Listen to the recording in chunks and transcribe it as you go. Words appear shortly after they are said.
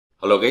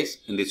Hello guys,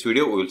 in this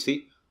video we will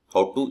see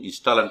how to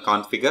install and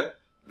configure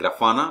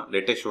Grafana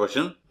latest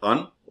version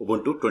on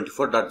Ubuntu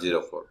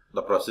 24.04.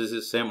 The process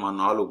is same on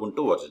all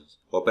Ubuntu versions.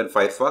 Open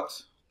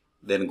Firefox,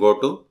 then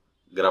go to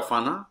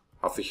Grafana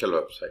official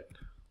website,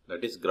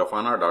 that is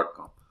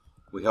grafana.com.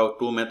 We have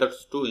two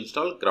methods to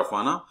install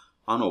Grafana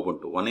on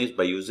Ubuntu. One is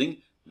by using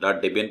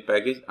 .debian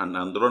package and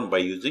another one by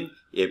using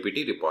apt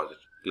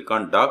repository. Click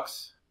on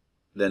docs,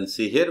 then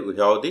see here we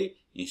have the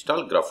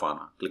install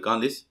Grafana. Click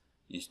on this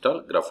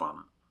install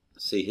Grafana.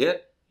 See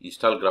here,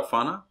 install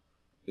Grafana,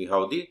 we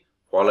have the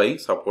following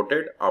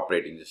supported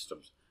operating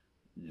systems: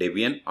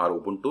 Debian or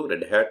Ubuntu,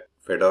 Red Hat,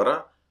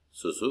 Fedora,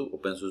 SUSE,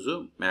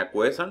 OpenSUSE,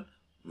 macOS and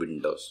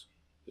Windows.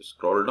 You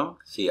scroll down,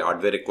 see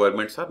hardware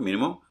requirements are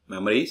minimum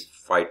memory is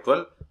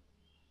 512,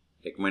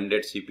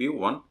 recommended CPU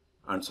 1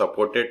 and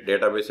supported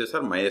databases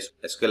are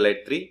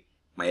MySQLite 3,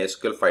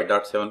 MySQL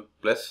 5.7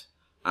 plus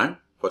and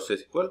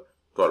PostgreSQL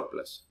 12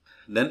 plus.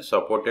 Then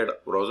supported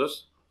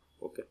browsers,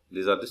 okay,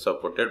 these are the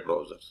supported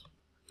browsers.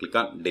 Click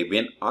on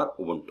Debian or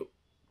Ubuntu.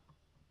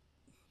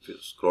 If you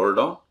scroll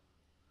down,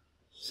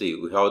 see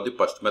we have the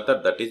first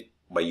method, that is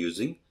by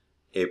using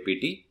apt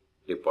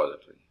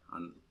repository,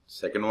 and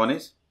second one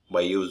is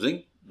by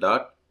using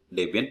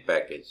 .debian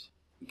package.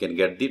 You can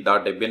get the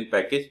 .debian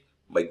package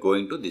by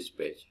going to this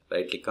page.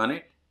 Right click on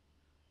it,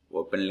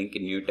 open link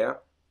in new tab.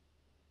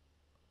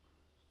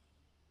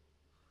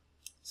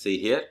 See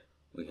here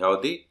we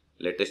have the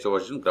latest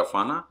version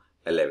Grafana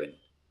 11.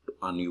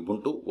 On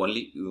Ubuntu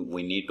only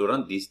we need to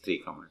run these three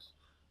commands.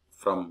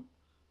 From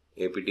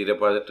apt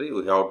repository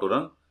we have to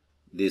run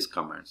these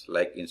commands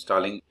like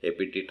installing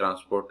apt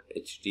transport,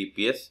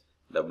 https,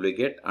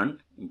 wget and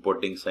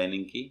importing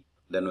signing key.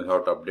 Then we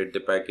have to update the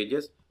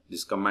packages.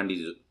 This command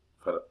is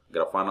for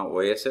Grafana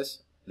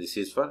OSS, this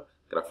is for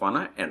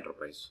Grafana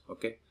Enterprise.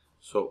 Okay,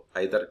 so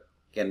either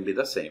can be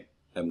the same.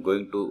 I am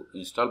going to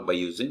install by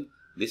using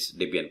this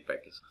Debian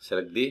package.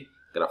 Select the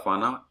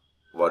Grafana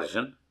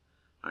version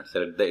and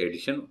select the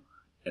edition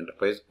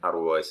Enterprise or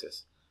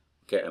OSS.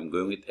 Okay, I am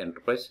going with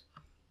Enterprise.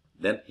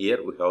 Then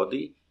here we have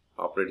the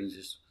operating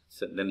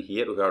system. Then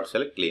here we have to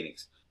select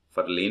Linux.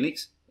 For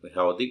Linux we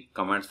have the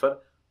commands for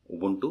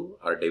Ubuntu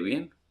or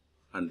Debian,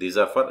 and these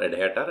are for Red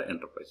Hat or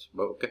Enterprise.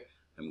 But okay,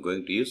 I am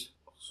going to use.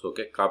 So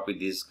okay, copy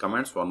these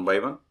commands one by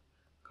one.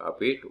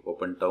 Copy it,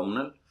 open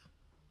terminal,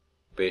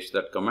 paste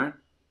that command.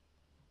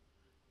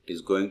 It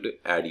is going to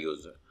add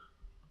user.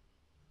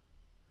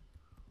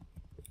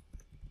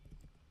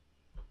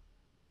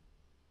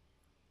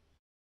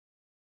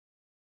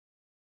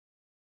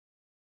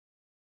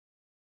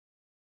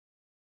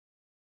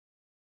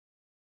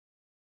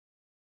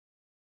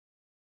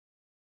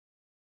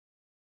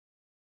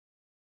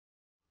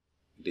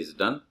 It is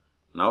done.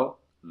 Now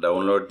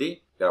download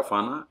the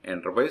Grafana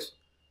Enterprise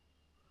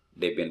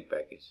Debian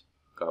package.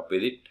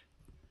 Copy it,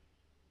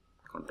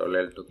 Ctrl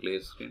L to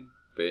clear screen,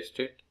 paste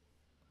it,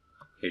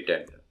 hit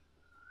enter.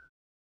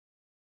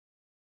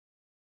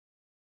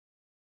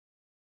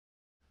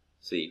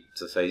 See,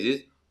 its size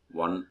is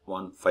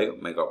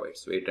 115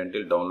 megabytes. Wait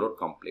until download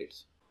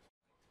completes.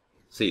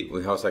 See,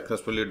 we have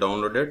successfully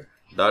downloaded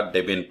the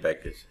Debian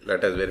package.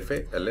 Let us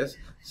verify ls.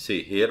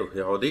 See, here we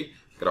have the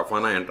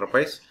Grafana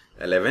Enterprise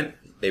 11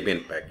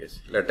 Debian package.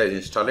 Let us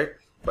install it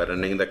by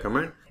running the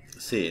command.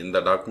 See, in the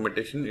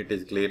documentation it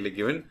is clearly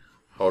given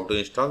how to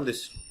install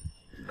this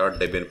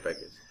 .debian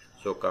package.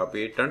 So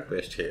copy it and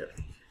paste here.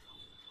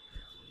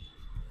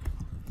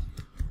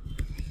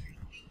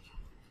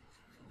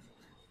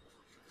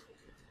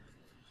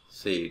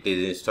 See, it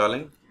is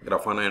installing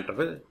Grafana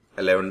Enterprise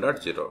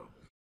 11.0.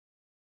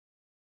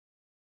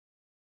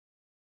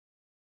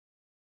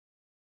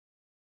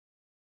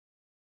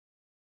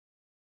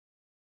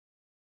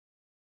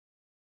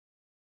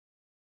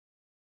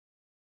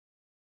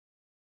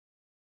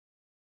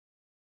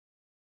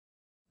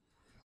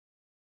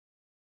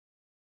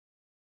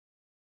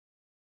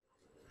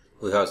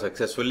 We have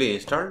successfully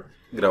installed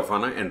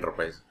Grafana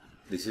Enterprise.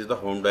 This is the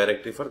home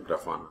directory for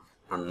Grafana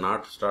and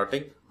not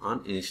starting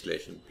on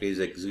installation.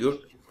 Please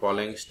execute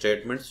following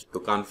statements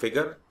to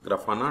configure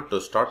Grafana to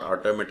start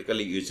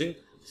automatically using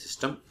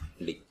systemd.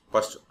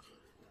 First,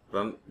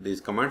 run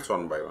these commands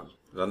one by one.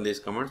 Run these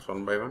commands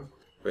one by one.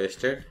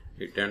 Paste it,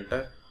 hit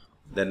enter.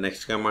 Then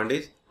next command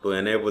is to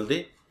enable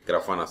the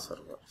Grafana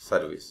server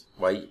service.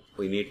 Why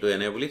we need to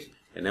enable it?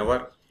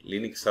 Whenever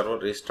Linux server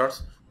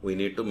restarts, we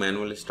need to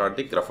manually start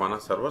the Grafana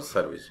server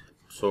service.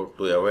 So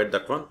to avoid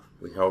that one,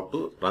 we have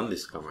to run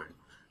this command.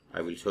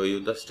 I will show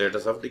you the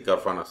status of the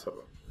Grafana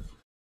server.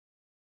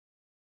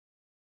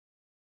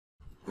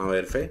 Now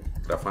verify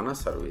Grafana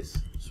service.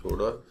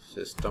 Sudo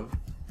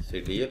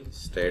systemctl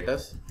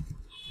status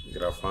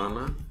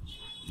Grafana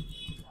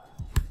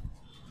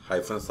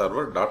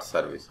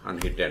 -server.service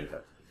and hit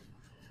enter.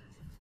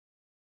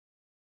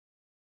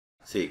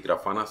 See,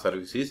 Grafana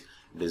service is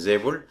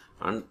disabled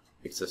and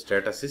its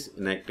status is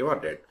inactive or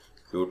dead.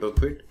 Q to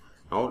quit.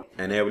 Now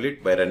enable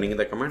it by running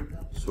the command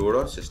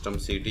sudo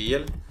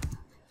systemctl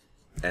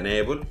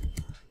enable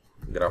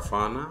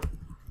Grafana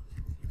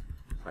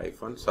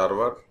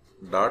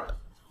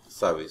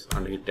 -server.service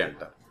and hit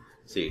enter.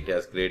 See, it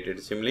has created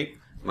symlink.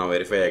 Now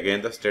verify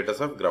again the status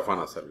of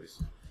Grafana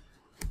service.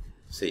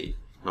 See,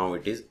 now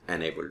it is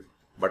enabled,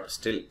 but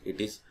still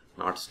it is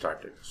not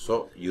started.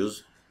 So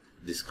use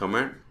this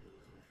command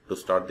to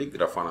start the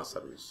Grafana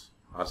service,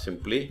 or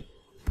simply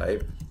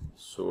type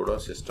sudo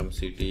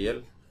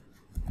systemctl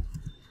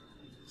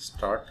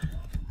start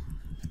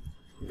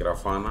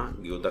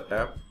Grafana, give the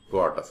tab to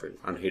autofill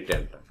and hit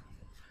enter.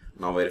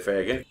 Now verify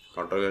again,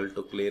 Ctrl L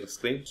to clear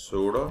screen,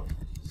 sudo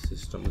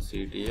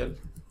systemctl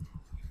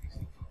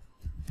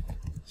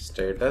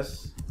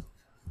status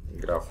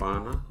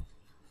Grafana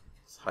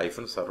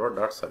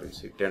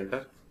 -server.service, hit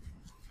enter.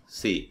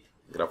 See,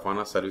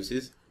 Grafana service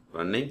is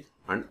running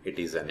and it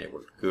is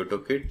enabled. Q to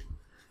kit.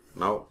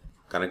 Now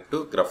connect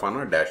to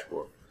Grafana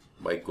dashboard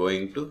by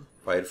going to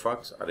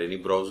Firefox or any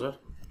browser,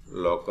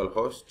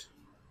 localhost,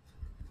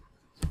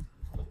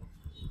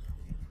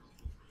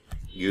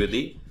 give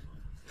the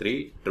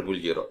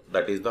 3000,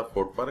 that is the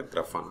port for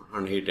Grafana,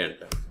 and hit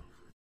enter.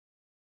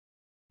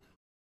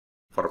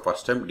 For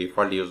first time,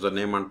 default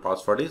username and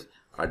password is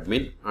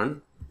admin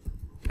and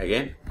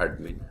again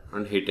admin,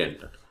 and hit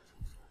enter.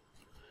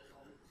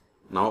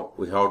 Now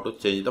we have to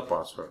change the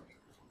password.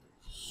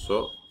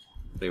 So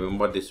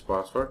remember this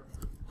password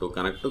to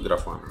connect to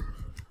Grafana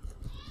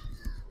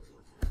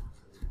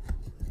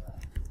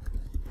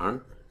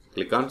and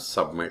click on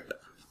submit.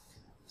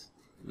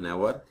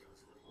 Never.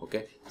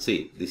 Okay,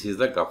 see, this is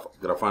the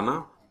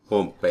Grafana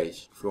home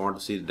page. If you want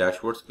to see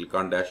dashboards, click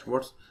on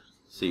dashboards.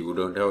 See, we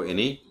don't have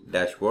any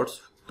dashboards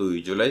to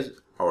visualize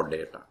our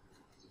data.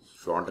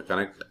 If you want to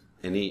connect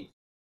any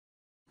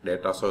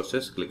data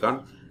sources, click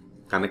on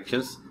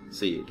connections.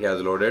 See, it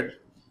has loaded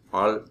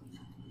all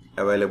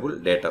available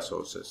data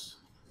sources.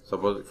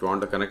 Suppose if you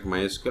want to connect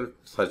MySQL,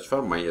 search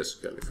for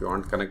MySQL. If you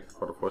want to connect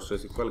for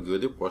PostgreSQL,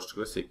 give the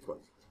PostgreSQL.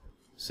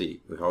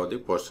 See, we have the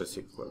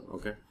PostgreSQL.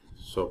 Okay,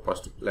 so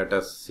first let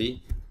us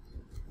see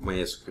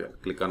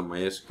MySQL. Click on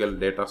MySQL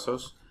data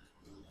source.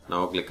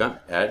 Now click on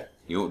add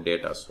new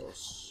data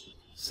source.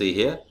 See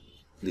here,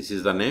 this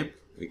is the name.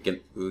 We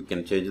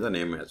can change the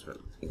name as well.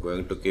 I'm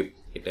going to keep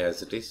it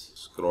as it is.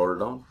 Scroll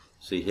down.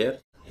 See here.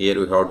 Here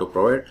we have to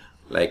provide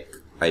like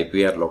IP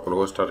or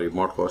localhost or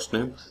remote host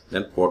name,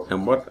 then port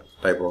number,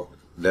 type of,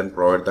 then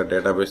provide the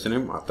database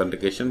name,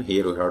 authentication.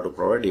 Here we have to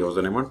provide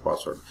username and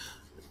password.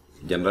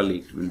 Generally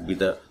it will be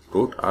the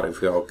root, or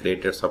if you have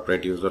created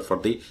separate user for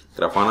the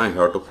Grafana, you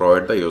have to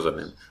provide the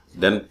username,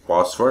 then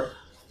password.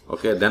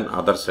 Okay, then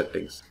other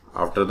settings.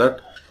 After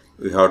that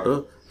we have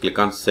to click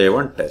on save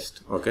and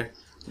test. Okay,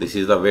 this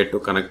is the way to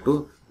connect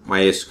to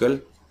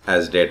MySQL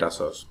as data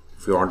source.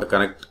 If you want to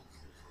connect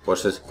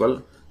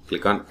PostgreSQL,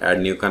 click on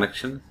add new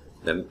connection,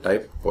 then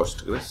type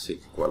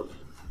PostgreSQL.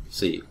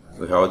 See,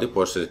 we have the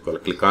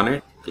PostgreSQL. Click on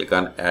it, click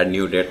on add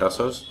new data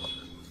source.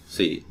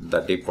 See,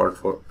 the default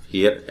for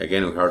here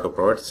again we have to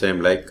provide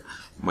same like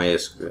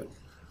MySQL.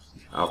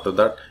 After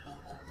that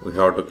we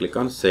have to click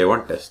on save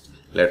and test.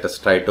 Let us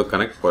try to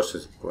connect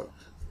PostgreSQL.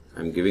 I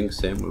am giving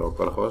same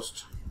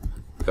localhost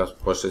because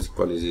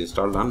PostgreSQL is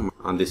installed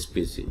on this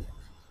PC.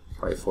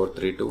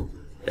 5432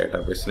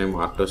 database name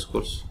R2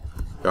 schools.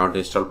 If you want to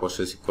install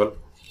PostgreSQL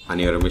on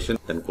your machine,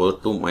 then go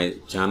to my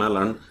channel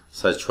and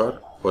search for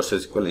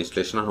PostgreSQL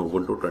installation on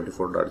Ubuntu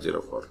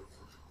 24.04.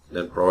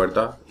 Then provide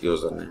the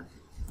username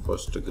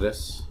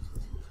Postgres,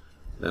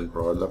 then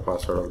provide the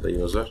password of the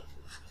user,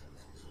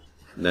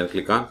 then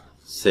click on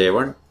save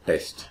and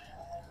test.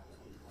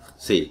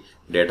 See,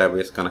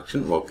 database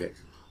connection okay.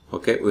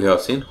 Okay, we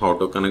have seen how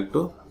to connect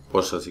to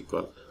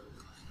PostgreSQL.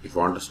 If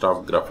you want to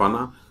stop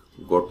Grafana,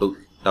 go to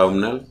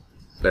terminal.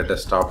 Let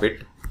us stop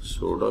it.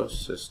 Sudo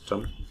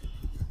systemctl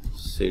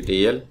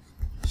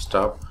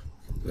stop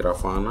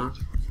Grafana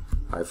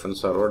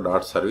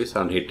 -server.service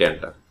and hit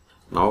enter.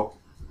 Now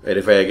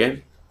verify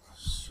again.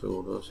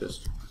 Sudo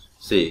system.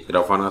 See,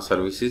 Grafana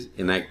service is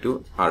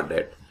inactive or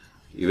dead.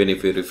 Even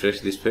if you refresh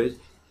this page,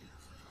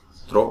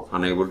 throw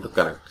unable to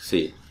connect.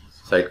 See,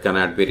 site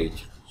cannot be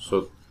reached.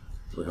 So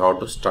we have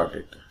to start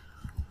it.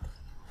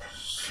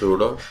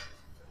 Sudo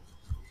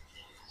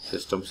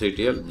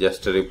systemctl,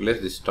 just replace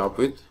this stop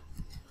with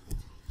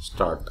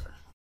start.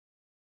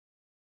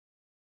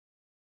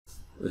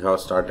 We have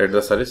started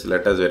the service.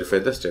 Let us verify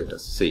the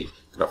status. See,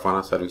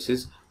 Grafana service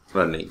is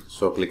running.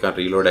 So click on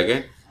reload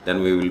again,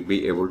 then we will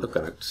be able to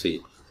connect.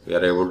 See, we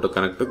are able to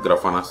connect to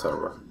Grafana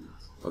server.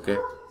 Okay,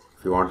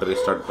 if you want to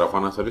restart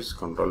Grafana service,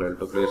 Ctrl L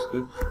to clear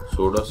screen.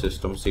 Sudo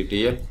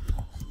systemctl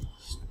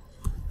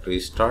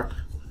restart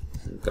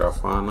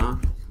Grafana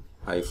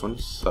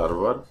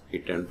 -server,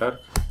 hit enter.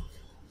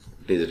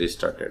 It is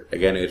restarted.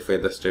 Again verify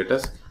the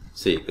status.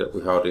 See,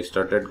 we have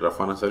restarted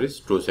Grafana service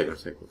 2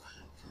 seconds ago,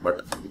 but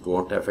it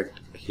won't affect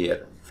here.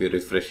 If you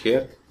refresh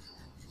here,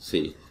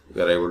 see,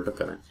 we are able to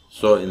connect.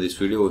 So in this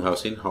video we have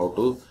seen how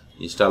to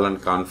install and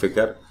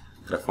configure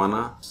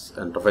Grafana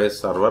Enterprise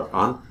server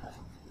on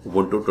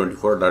Ubuntu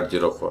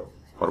 24.04.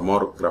 For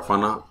more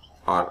Grafana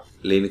or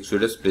Linux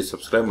videos, please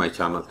subscribe my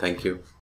channel. Thank you.